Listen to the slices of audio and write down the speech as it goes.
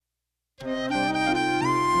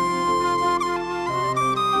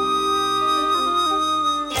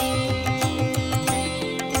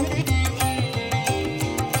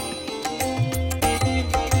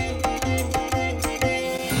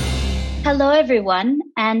Hello, everyone,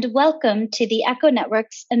 and welcome to the Echo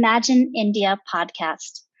Network's Imagine India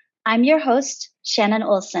podcast. I'm your host, Shannon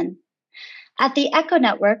Olson. At the Echo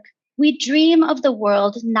Network, we dream of the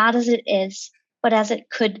world not as it is, but as it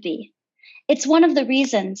could be. It's one of the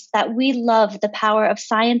reasons that we love the power of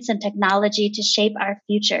science and technology to shape our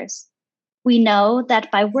futures. We know that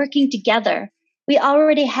by working together, we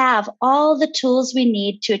already have all the tools we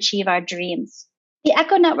need to achieve our dreams. The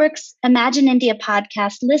Echo Network's Imagine India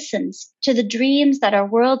podcast listens to the dreams that our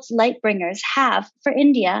world's lightbringers have for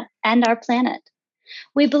India and our planet.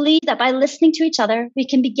 We believe that by listening to each other, we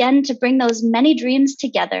can begin to bring those many dreams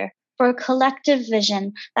together for a collective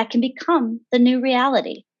vision that can become the new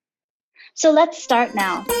reality. So let's start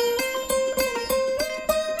now.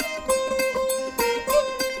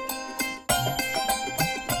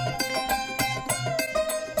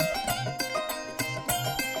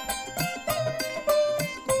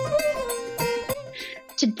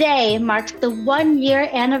 Today marks the 1-year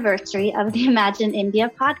anniversary of the Imagine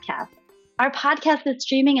India podcast. Our podcast is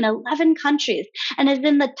streaming in 11 countries and is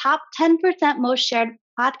in the top 10% most shared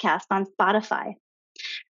podcast on Spotify.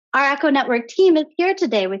 Our Echo Network team is here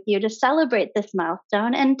today with you to celebrate this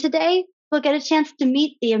milestone, and today we'll get a chance to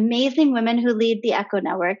meet the amazing women who lead the Echo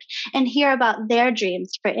Network and hear about their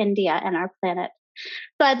dreams for India and our planet.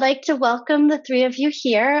 So I'd like to welcome the three of you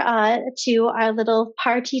here to our little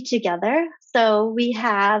party together. So we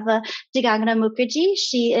have Digangana Mukherjee.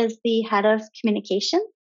 She is the head of communication.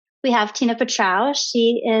 We have Patrao.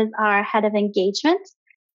 She is our head of engagement.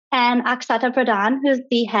 And Akshata Pradhan, who's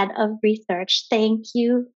the head of research. Thank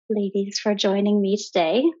you, ladies, for joining me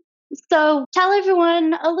today. So tell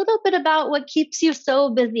everyone a little bit about what keeps you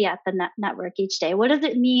so busy at the network each day. What does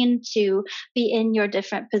it mean to be in your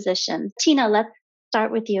different positions? Tina, let's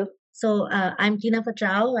start with you. So I'm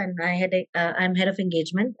Patrao, and I'm head of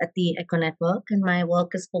engagement at the Echo Network, and my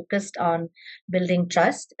work is focused on building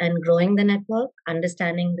trust and growing the network,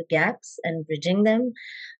 understanding the gaps and bridging them,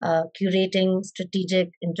 curating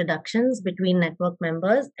strategic introductions between network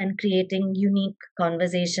members, and creating unique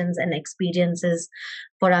conversations and experiences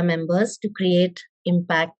for our members to create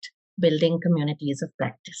impact building communities of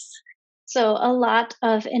practice. So a lot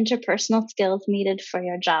of interpersonal skills needed for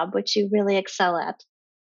your job, which you really excel at.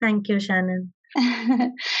 Thank you, Shannon.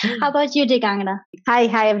 How about you, Digangana?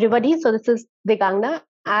 Hi, everybody. So this is Digangana.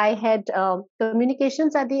 I had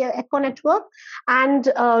communications at the Echo Network, and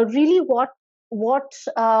really what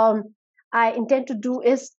I intend to do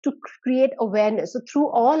is to create awareness. So through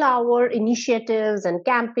all our initiatives and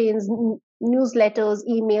campaigns, newsletters,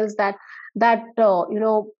 emails that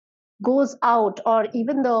goes out, or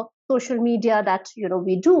even the social media that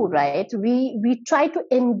we do, right? We try to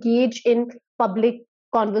engage in public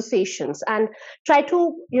conversations and try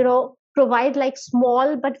to provide like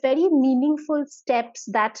small but very meaningful steps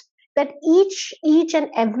that each and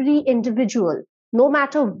every individual, no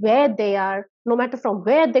matter where they are, no matter from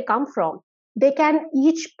where they come from, they can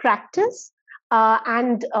each practice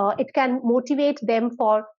and it can motivate them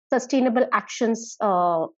for sustainable actions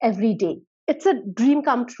every day. It's a dream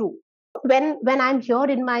come true. When I'm here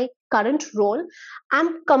in my current role,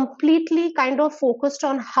 I'm completely kind of focused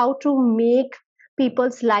on how to make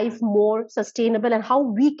people's life more sustainable, and how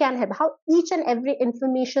we can have, how each and every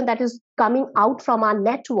information that is coming out from our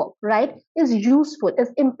network, right, is useful,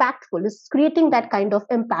 is impactful, is creating that kind of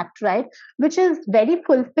impact, right, which is very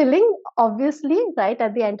fulfilling, obviously, right,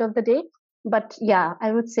 at the end of the day. But yeah,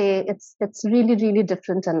 I would say it's really, really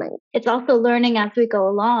different and nice. It's also learning as we go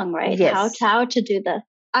along, right? Yes. How to do this.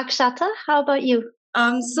 Akshata, how about you?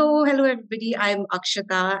 So hello everybody, I'm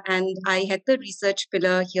Akshata, and I head the research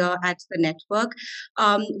pillar here at the network,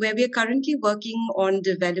 where we are currently working on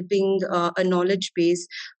developing a knowledge base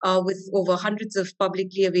with over hundreds of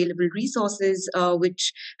publicly available resources,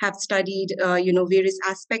 which have studied various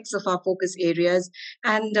aspects of our focus areas.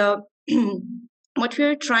 And what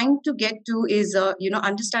we're trying to get to is,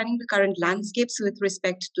 understanding the current landscapes with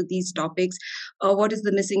respect to these topics. What is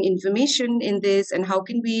the missing information in this, and how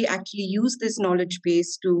can we actually use this knowledge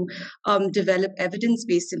base to develop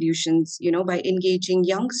evidence-based solutions, by engaging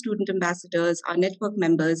young student ambassadors, our network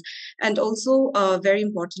members, and also, very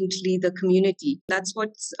importantly, the community. That's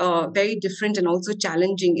what's very different and also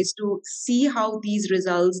challenging, is to see how these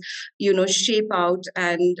results, shape out,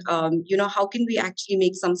 and, how can we actually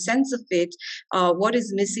make some sense of it, what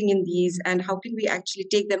is missing in these, and how can we actually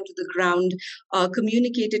take them to the ground,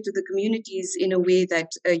 communicate it to the communities in a way that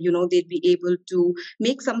they'd be able to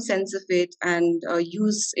make some sense of it and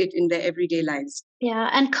use it in their everyday lives. Yeah,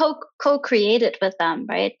 and co-create it with them,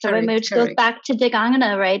 right? So which goes Correct. back to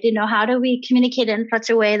Digangana, right? How do we communicate in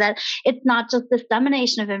such a way that it's not just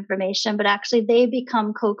dissemination of information, but actually they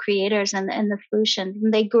become co-creators in the solutions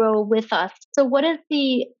and they grow with us. So what is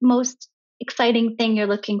the most exciting thing you're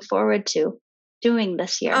looking forward to doing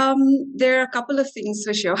this year? There are a couple of things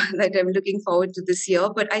for sure that I'm looking forward to this year,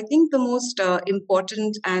 but I think the most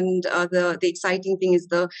important and the exciting thing is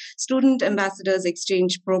the Student Ambassadors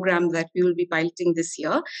Exchange program that we will be piloting this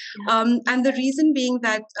year. And the reason being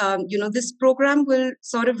that, this program will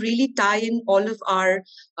sort of really tie in all of our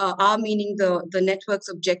meaning the network's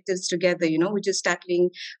objectives together, which is tackling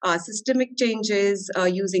systemic changes,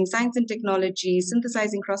 using science and technology,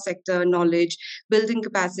 synthesizing cross-sector knowledge, building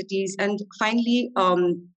capacities, and finally,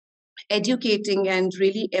 educating and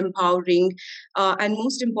really empowering, and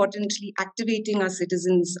most importantly, activating our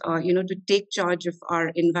citizens, to take charge of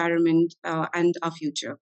our environment and our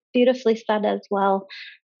future. Beautifully said as well.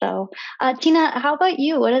 So, Tina, how about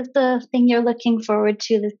you? What is the thing you're looking forward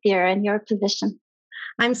to this year in your position?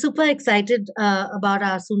 I'm super excited about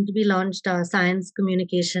our soon to be launched science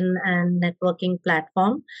communication and networking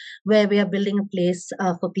platform, where we are building a place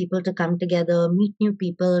for people to come together, meet new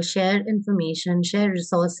people, share information, share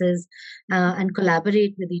resources, and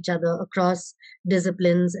collaborate with each other across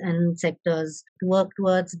disciplines and sectors to work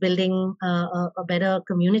towards building a better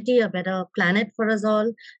community, a better planet for us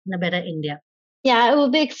all, and a better India. Yeah, it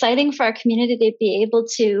will be exciting for our community to be able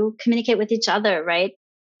to communicate with each other, right?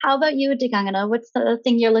 How about you, Digangana? What's the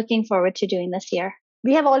thing you're looking forward to doing this year?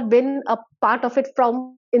 We have all been a part of it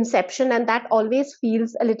from inception, and that always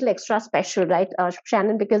feels a little extra special, right,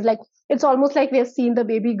 Shannon? Because it's almost like we have seen the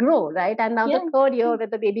baby grow, right? And now the third year where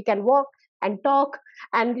the baby can walk and talk,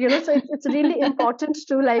 and so it's really important to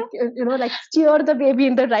steer the baby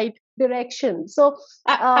in the right direction. So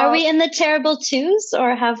are we in the terrible twos,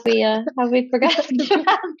 or have we forgotten?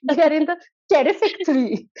 We are in the terrific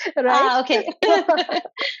three, right? Okay.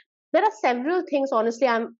 There are several things, honestly,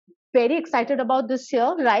 I'm very excited about this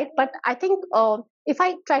year, right? But I think if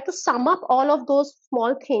I try to sum up all of those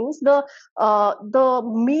small things, the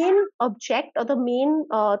main object or the main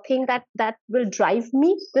thing that will drive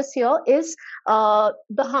me this year is the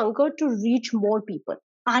hunger to reach more people.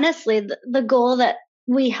 Honestly, the goal that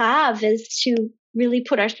we have is to really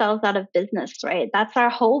put ourselves out of business, right? That's our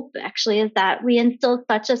hope, actually, is that we instill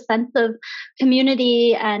such a sense of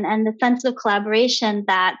community and the sense of collaboration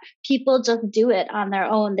that people just do it on their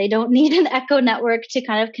own. They don't need an echo network to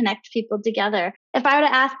kind of connect people together. If I were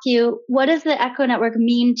to ask you, what does the echo network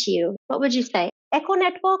mean to you? What would you say? Echo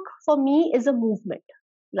network for me is a movement,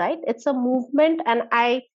 right? It's a movement, and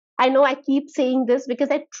I know I keep saying this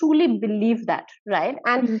because I truly believe that, right?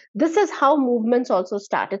 And this is how movements also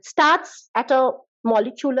start. It starts at a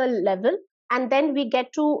molecular level, and then we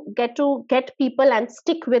get people and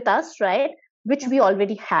stick with us, right? Which we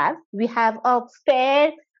already have. We have a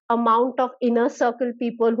fair amount of inner circle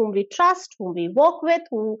people whom we trust, whom we work with,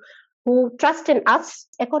 who trust in us.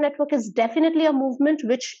 Echo Network is definitely a movement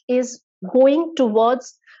which is going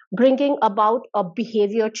towards bringing about a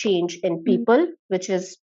behavior change in people, which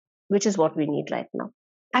is what we need right now.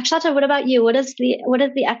 Akshata, what about you? What does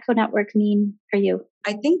the Echo Network mean for you?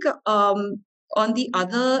 I think on the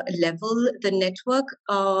other level, the network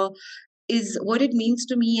is what it means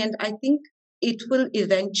to me, and I think it will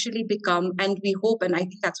eventually become, and we hope, and I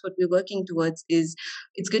think that's what we're working towards, is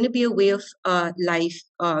it's going to be a way of life,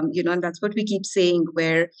 and that's what we keep saying,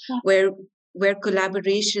 where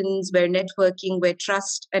collaborations, where networking, where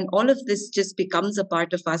trust, and all of this just becomes a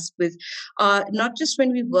part of us, with not just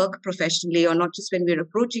when we work professionally or not just when we're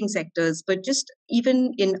approaching sectors, but just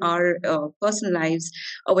even in our personal lives,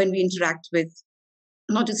 when we interact with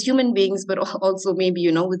not just human beings, but also maybe,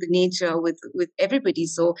 with nature, with everybody.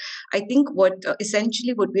 So I think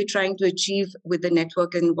essentially what we're trying to achieve with the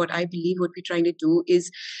network, and what I believe what we're trying to do,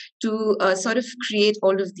 is to sort of create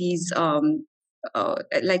all of these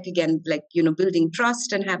building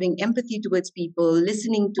trust and having empathy towards people,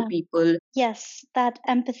 listening to people. Yes, that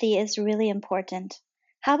empathy is really important.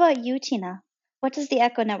 How about you, Tina? What does the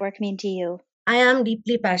Echo Network mean to you? I am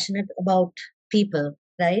deeply passionate about people,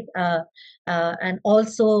 right? And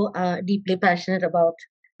also deeply passionate about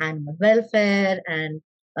animal welfare and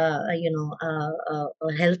a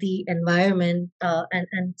healthy environment,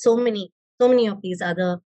 and so many of these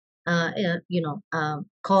other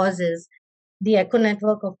causes. The Eco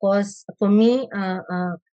Network, of course, for me,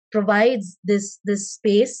 provides this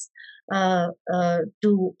space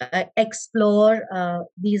to explore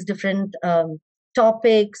these different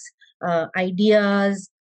topics, ideas,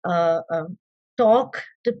 talk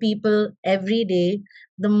to people every day,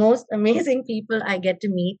 the most amazing people I get to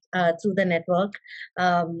meet through the network.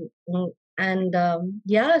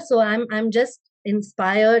 Yeah, so I'm just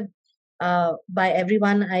inspired by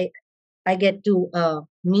everyone I get to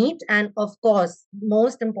meet, and of course,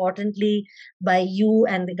 most importantly, by you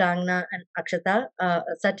and Digangana and Akshata,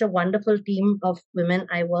 such a wonderful team of women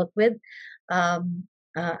I work with.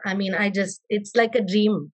 I mean, it's like a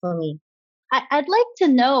dream for me. I'd like to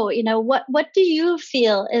know, what do you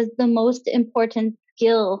feel is the most important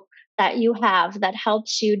skill that you have that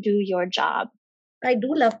helps you do your job? I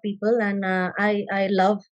do love people, and I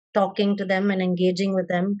love talking to them and engaging with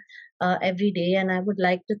them every day. And I would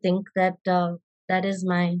like to think that that is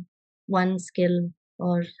my one skill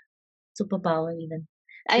or superpower, even.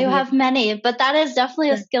 You have many, but that is definitely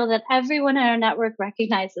a Yeah. skill that everyone in our network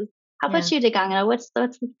recognizes. How about you, Digangana? What's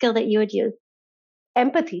the skill that you would use?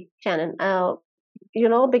 Empathy, Shannon.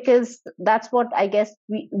 Because that's what I guess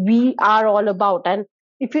we are all about. And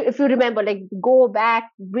if you remember, like, go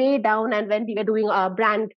back way down, and when we were doing our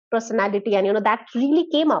brand personality, and that really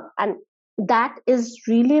came up, and that is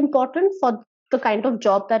really important for the kind of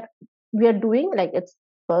job that we are doing. Like, it's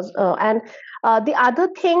and the other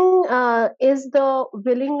thing is the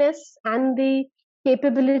willingness and the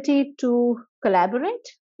capability to collaborate,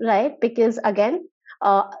 right? Because again,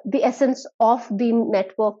 the essence of the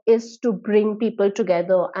network is to bring people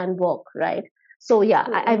together and work, right? So yeah,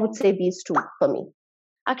 I would say these two for me.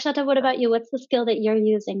 Akshata, what about you? What's the skill that you're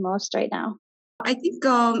using most right now? I think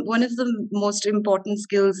one of the most important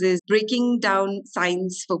skills is breaking down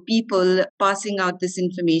science for people, passing out this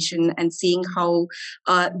information and seeing how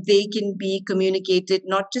they can be communicated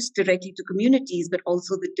not just directly to communities, but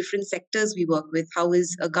also the different sectors we work with. How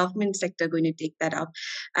is a government sector going to take that up,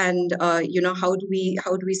 and how do we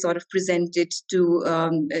sort of present it to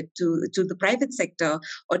the private sector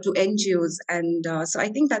or to NGOs? And so I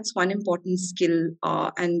think that's one important skill,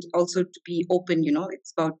 and also to be open.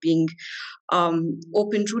 It's about being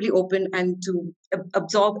open, truly open, and to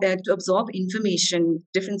absorb information,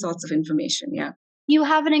 different sorts of information. Yeah. You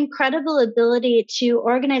have an incredible ability to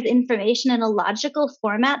organize information in a logical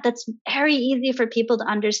format that's very easy for people to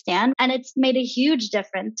understand. And it's made a huge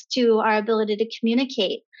difference to our ability to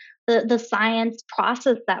communicate the science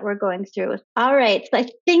process that we're going through. All right. So I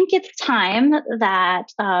think it's time that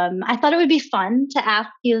I thought it would be fun to ask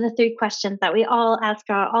you the 3 questions that we all ask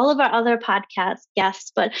all of our other podcast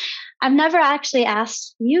guests, but I've never actually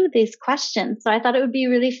asked you these questions. So I thought it would be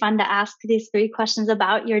really fun to ask these 3 questions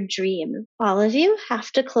about your dreams. All of you have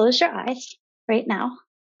to close your eyes right now.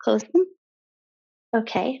 Close them.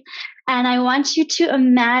 Okay. And I want you to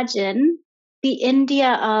imagine the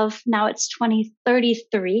India of now it's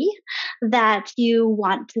 2033 that you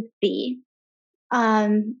want to see.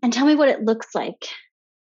 And tell me what it looks like.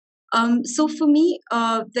 So for me,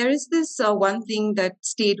 there is this one thing that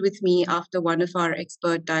stayed with me after one of our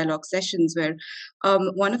expert dialogue sessions, where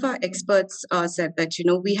one of our experts said that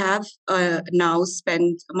we have now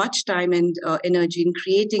spent much time and energy in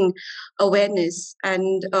creating awareness,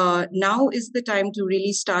 and now is the time to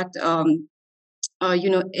really start.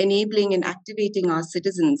 Enabling and activating our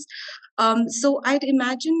citizens. So I'd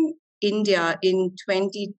imagine India in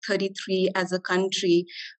 2033 as a country,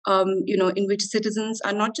 in which citizens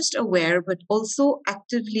are not just aware, but also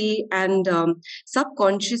actively and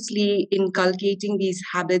subconsciously inculcating these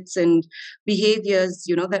habits and behaviors,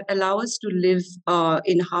 that allow us to live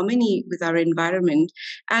in harmony with our environment.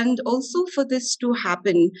 And also for this to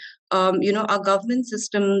happen, our government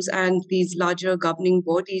systems and these larger governing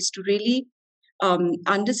bodies to really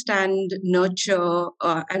understand, nurture,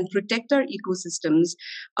 and protect our ecosystems,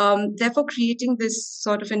 therefore creating this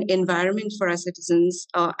sort of an environment for our citizens,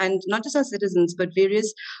 and not just our citizens, but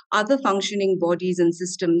various other functioning bodies and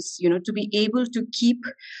systems, to be able to keep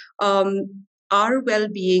our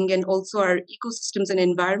well-being and also our ecosystems and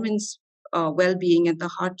environments well-being at the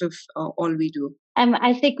heart of all we do.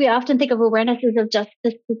 I think we often think of awareness as of just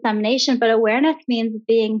this dissemination, but awareness means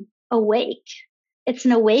being awake. It's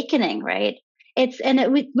an awakening, right?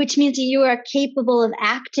 Which means you are capable of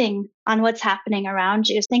acting on what's happening around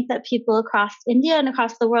you. I think that people across India and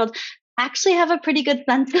across the world actually have a pretty good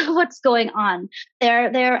sense of what's going on.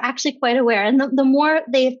 They're actually quite aware, and the more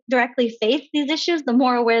they directly face these issues, the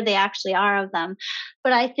more aware they actually are of them.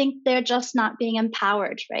 But I think they're just not being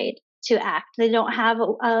empowered, right, to act. They don't have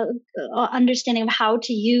a understanding of how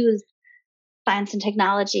to use science and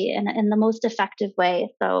technology in the most effective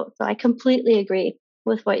way. So I completely agree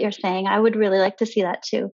with what you're saying. I would really like to see that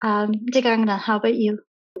too. Digangana, how about you?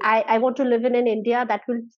 I want to live in an India that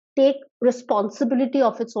will take responsibility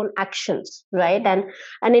of its own actions, right?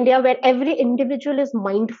 And India, where every individual is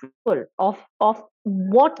mindful of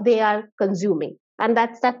what they are consuming, and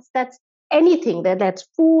that's anything, that's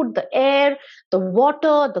food, the air, the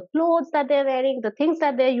water, the clothes that they're wearing, the things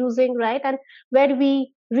that they're using, right? And where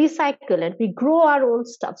we recycle and we grow our own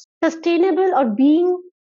stuff. Sustainable, or being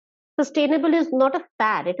sustainable, is not a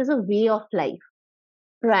fad, it is a way of life,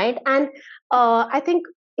 right? And I think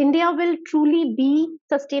India will truly be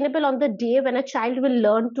sustainable on the day when a child will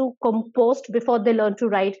learn to compost before they learn to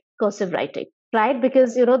write cursive writing, right?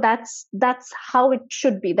 Because that's how it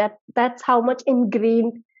should be, that's how much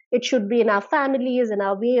ingrained it should be in our families, in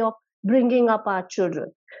our way of bringing up our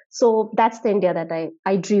children. So that's the India that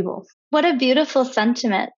I dream of. What a beautiful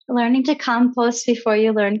sentiment. Learning to compost before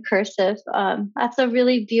you learn cursive. That's a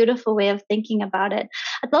really beautiful way of thinking about it.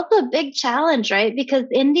 It's also a big challenge, right? Because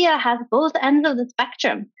India has both ends of the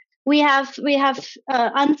spectrum. We have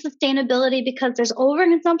unsustainability because there's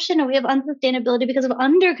overconsumption, and we have unsustainability because of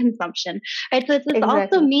underconsumption, right? So this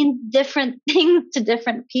also means different things to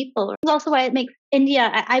different people. It's also why it makes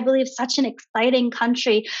India, I believe, such an exciting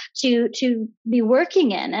country to be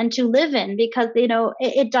working in and to live in, because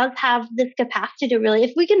it does have this capacity to really,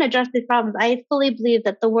 if we can address these problems, I fully believe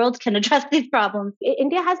that the world can address these problems.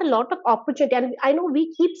 India has a lot of opportunity, and I know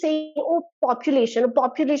we keep saying, oh, population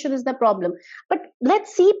is the problem, but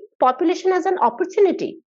let's see population as an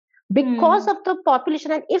opportunity because of the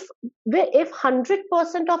population. And if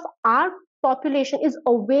 100% of our population is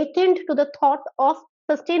awakened to the thought of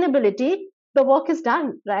sustainability, the work is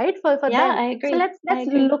done, right? For them. I agree. So let's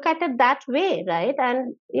look at it that way, right?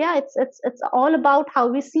 And it's all about how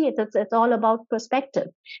we see it. It's all about perspective.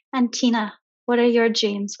 And Tina, what are your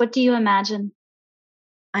dreams? What do you imagine?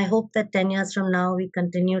 I hope that 10 years from now, we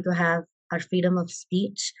continue to have our freedom of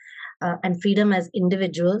speech and freedom as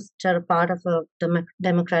individuals, which are a part of a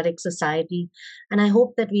democratic society. And I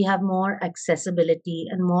hope that we have more accessibility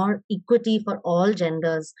and more equity for all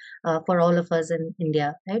genders, for all of us in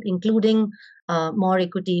India, right? Including more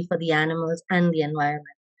equity for the animals and the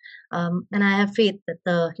environment. And I have faith that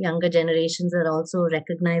the younger generations will also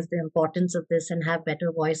recognize the importance of this and have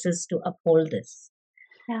better voices to uphold this.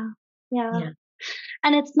 Yeah.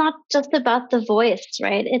 And it's not just about the voice,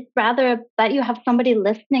 right? It's rather that you have somebody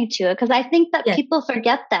listening to it. Because I think that people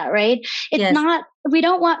forget that, right? It's not, we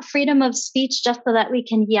don't want freedom of speech just so that we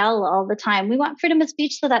can yell all the time. We want freedom of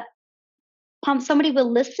speech so that somebody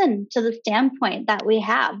will listen to the standpoint that we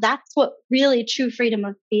have. That's what really true freedom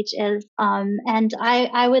of speech is. And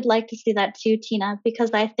I would like to see that too, Tina, because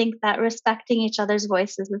I think that respecting each other's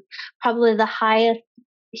voices is probably the highest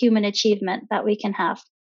human achievement that we can have,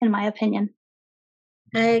 in my opinion.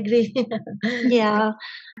 I agree. Yeah.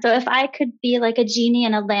 So if I could be like a genie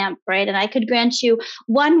in a lamp, right, and I could grant you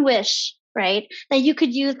one wish, right, that you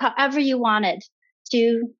could use however you wanted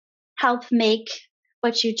to help make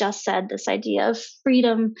what you just said, this idea of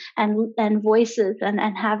freedom and voices and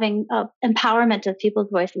having empowerment of people's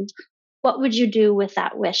voices, what would you do with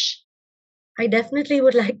that wish? I definitely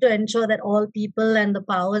would like to ensure that all people and the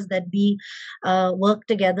powers that be work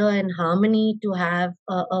together in harmony to have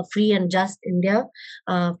a free and just India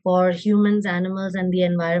for humans, animals, and the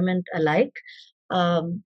environment alike.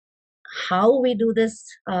 How we do this,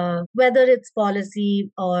 whether it's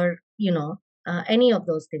policy or, any of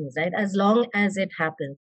those things, right? As long as it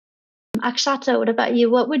happens. Akshata, what about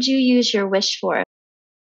you? What would you use your wish for?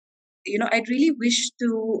 I'd really wish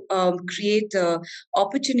to create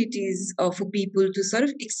opportunities for people to sort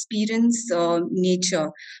of experience nature,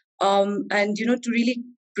 and to really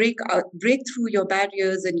break through your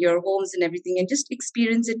barriers and your homes and everything, and just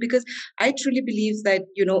experience it. Because I truly believe that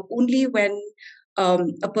only when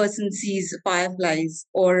a person sees fireflies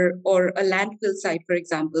or a landfill site, for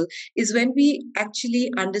example, is when we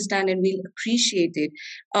actually understand and we'll appreciate it,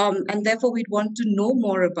 and therefore we'd want to know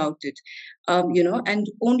more about it. And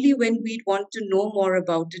only when we'd want to know more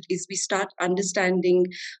about it is we start understanding,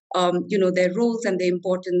 their roles and their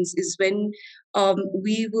importance, is when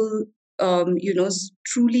we will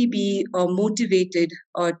truly be motivated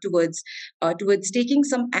towards taking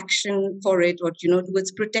some action for it, or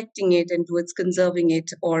towards protecting it and towards conserving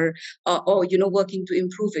it, or working to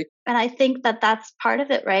improve it. And I think that that's part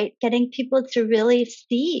of it, right? Getting people to really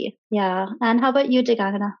see. Yeah. And how about you,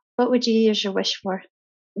 Digangana? What would you use your wish for?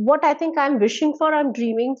 What I think I'm wishing for, I'm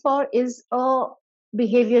dreaming for, is a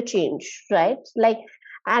behavior change, right?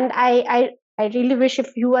 And I really wish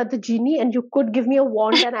if you are the genie and you could give me a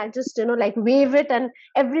wand and I'll just, wave it and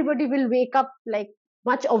everybody will wake up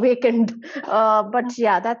much awakened. But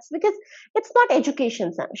that's because it's not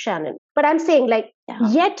education, Shannon. But I'm saying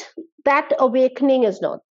yet that awakening is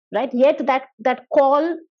not, right? Yet that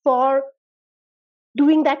call for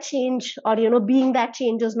doing that change, or being that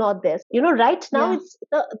change is not this. Right now, it's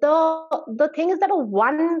the thing is that a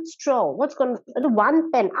one straw, what's going to one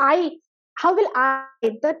pen, how will I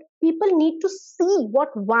that people need to see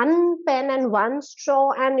what one pen and one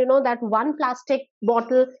straw and that one plastic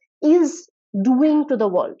bottle is doing to the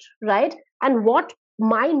world, right? And what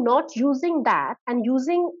my not using that and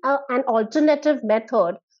using an alternative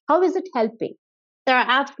method, how is it helping? There are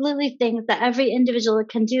absolutely things that every individual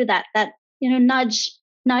can do that nudge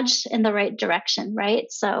in the right direction, right?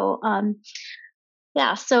 So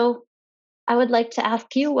so I would like to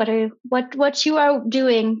ask you what you are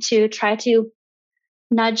doing to try to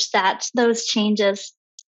nudge those changes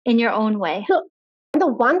in your own way. So the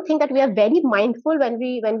one thing that we are very mindful when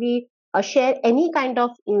we share any kind of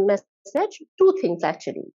message, two things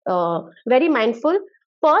actually, very mindful.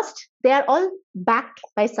 First, they are all backed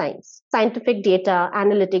by science, scientific data,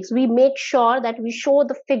 analytics. We make sure that we show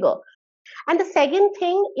the figure. And the second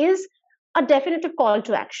thing is a definitive call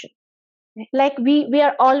to action. Like we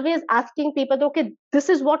are always asking people, okay, this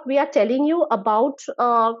is what we are telling you about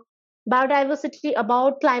biodiversity,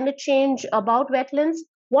 about climate change, about wetlands.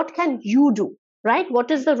 What can you do, right?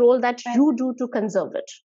 What is the role that you do to conserve it?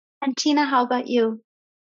 And Tina, how about you?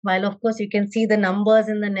 While of course you can see the numbers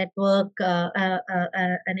in the network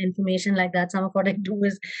and information like that, some of what I do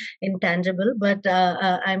is intangible. But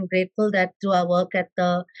I'm grateful that through our work at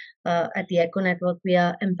the Echo Network, we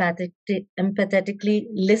are empathetically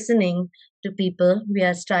listening to people. We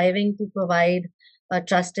are striving to provide a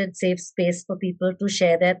trusted, safe space for people to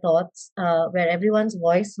share their thoughts, where everyone's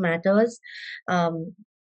voice matters. To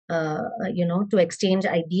exchange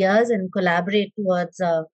ideas and collaborate towards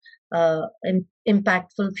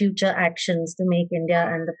impactful future actions to make India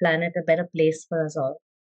and the planet a better place for us all.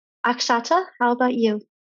 Akshata, how about you?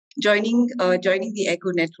 Joining the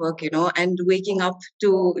Echo Network, and waking up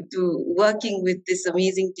to working with this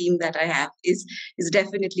amazing team that I have is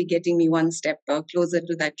definitely getting me one step closer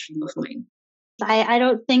to that dream of mine. I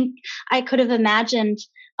don't think I could have imagined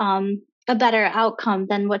a better outcome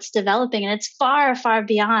than what's developing. And it's far, far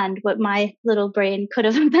beyond what my little brain could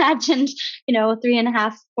have imagined,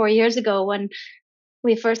 3.5, 4 years ago when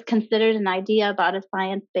we first considered an idea about a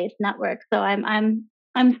science-based network. So I'm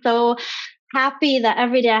so happy that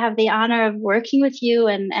every day I have the honor of working with you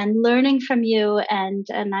and learning from you. And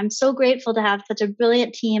I'm so grateful to have such a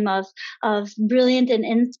brilliant team of brilliant and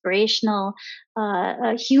inspirational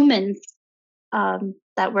humans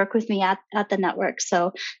that work with me at the network.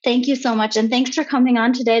 So thank you so much. And thanks for coming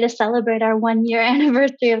on today to celebrate our 1-year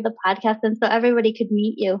anniversary of the podcast and so everybody could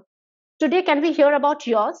meet you. Today, can we hear about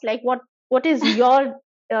yours? Like what is your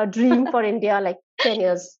dream for India, like 10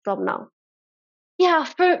 years from now? Yeah,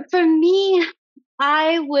 for me,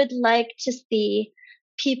 I would like to see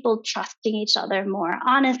people trusting each other more.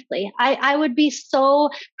 Honestly, I would be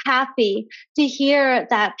so happy to hear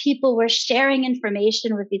that people were sharing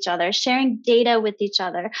information with each other, sharing data with each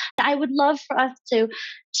other. I would love for us to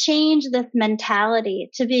change this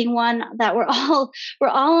mentality to being one that we're all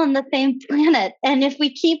on the same planet. And if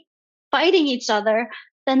we keep fighting each other,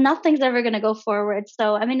 then nothing's ever going to go forward.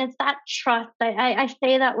 So, I mean, it's that trust. I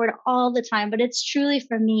say that word all the time, but it's truly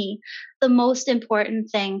for me the most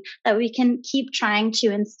important thing that we can keep trying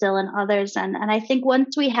to instill in others. And I think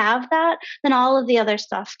once we have that, then all of the other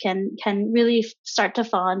stuff can really start to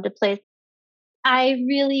fall into place. I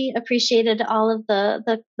really appreciated all of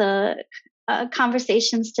the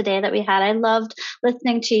conversations today that we had. I loved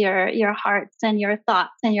listening to your hearts and your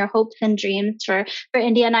thoughts and your hopes and dreams for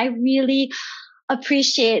India. And I really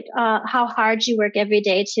appreciate how hard you work every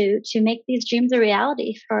day to make these dreams a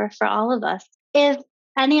reality for all of us. If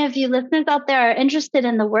any of you listeners out there are interested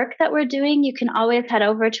in the work that we're doing, you can always head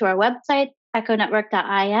over to our website,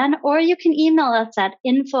 econetwork.in, or you can email us at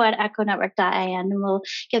info@econetwork.in, and we'll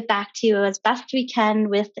get back to you as best we can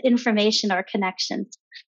with information or connections.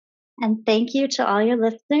 And thank you to all your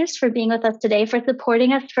listeners for being with us today, for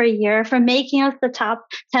supporting us for a year, for making us the top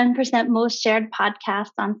 10% most shared podcast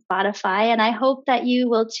on Spotify. And I hope that you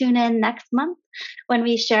will tune in next month when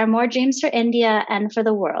we share more dreams for India and for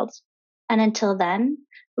the world. And until then,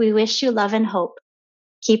 we wish you love and hope.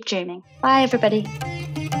 Keep dreaming. Bye, everybody.